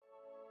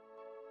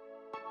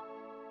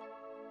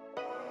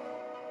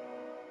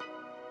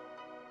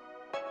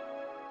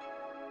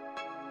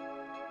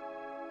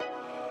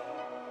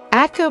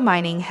ATCO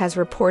Mining has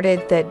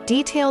reported that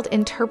detailed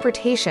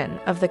interpretation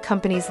of the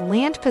company's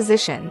land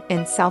position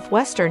in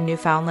southwestern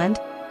Newfoundland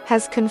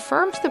has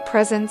confirmed the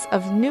presence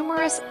of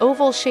numerous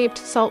oval-shaped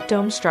salt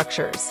dome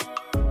structures.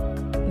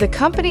 The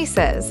company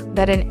says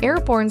that an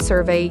airborne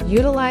survey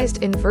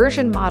utilized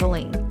inversion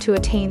modeling to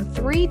attain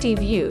 3D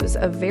views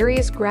of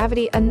various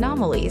gravity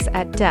anomalies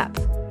at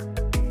depth.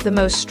 The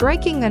most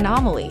striking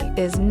anomaly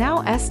is now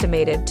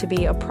estimated to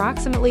be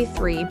approximately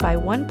 3 by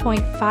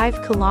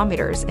 1.5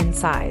 kilometers in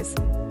size.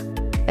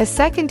 A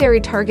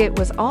secondary target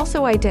was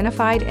also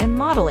identified, and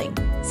modeling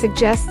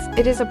suggests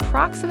it is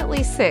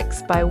approximately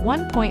 6 by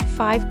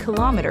 1.5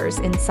 kilometers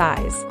in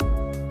size.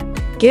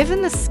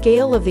 Given the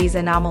scale of these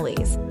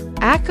anomalies,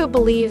 ATCO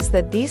believes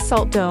that these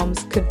salt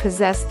domes could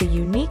possess the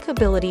unique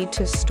ability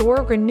to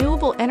store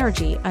renewable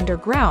energy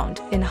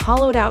underground in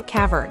hollowed-out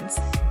caverns.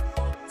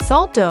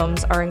 Salt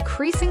domes are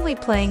increasingly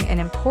playing an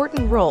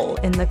important role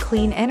in the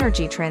clean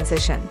energy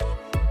transition.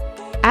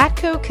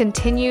 ATCO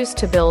continues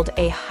to build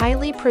a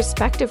highly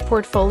prospective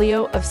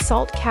portfolio of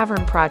salt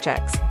cavern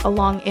projects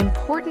along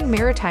important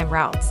maritime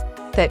routes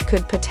that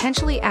could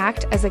potentially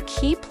act as a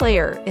key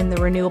player in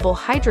the renewable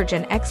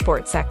hydrogen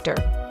export sector.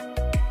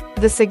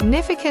 The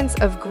significance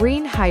of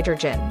green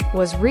hydrogen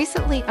was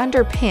recently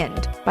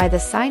underpinned by the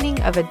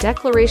signing of a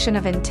declaration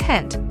of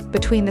intent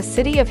between the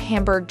city of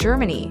Hamburg,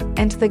 Germany,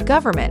 and the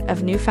government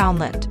of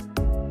Newfoundland.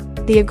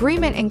 The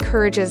agreement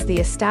encourages the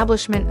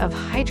establishment of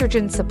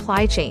hydrogen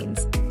supply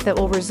chains that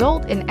will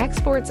result in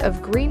exports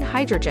of green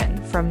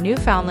hydrogen from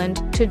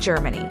Newfoundland to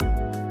Germany.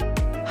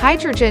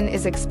 Hydrogen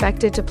is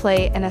expected to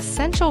play an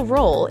essential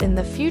role in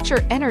the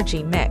future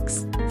energy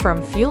mix,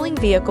 from fueling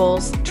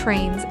vehicles,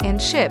 trains,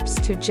 and ships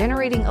to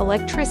generating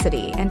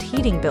electricity and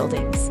heating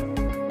buildings.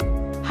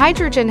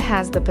 Hydrogen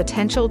has the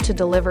potential to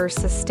deliver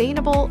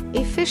sustainable,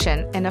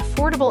 efficient, and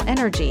affordable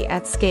energy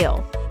at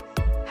scale.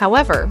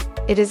 However,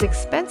 it is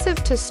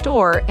expensive to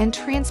store and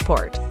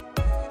transport.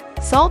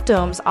 Salt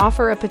domes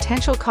offer a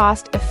potential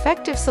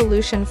cost-effective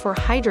solution for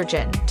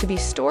hydrogen to be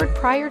stored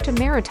prior to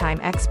maritime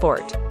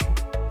export.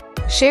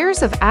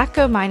 Shares of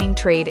ATCO Mining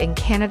trade in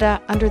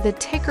Canada under the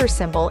ticker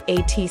symbol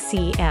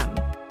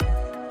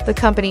ATCM. The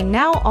company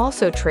now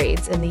also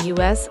trades in the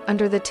U.S.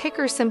 under the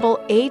ticker symbol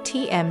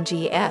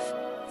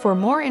ATMGF. For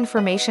more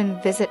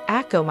information, visit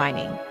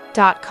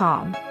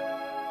atcomining.com.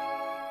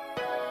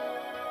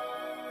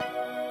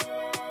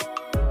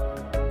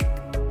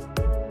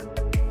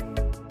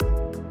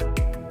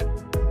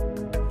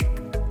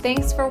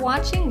 Thanks for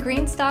watching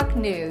Greenstock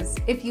News.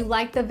 If you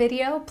liked the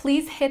video,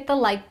 please hit the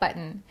like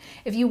button.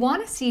 If you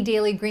want to see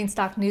daily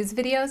Greenstock News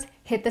videos,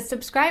 hit the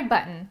subscribe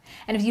button.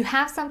 And if you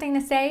have something to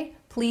say,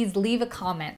 please leave a comment.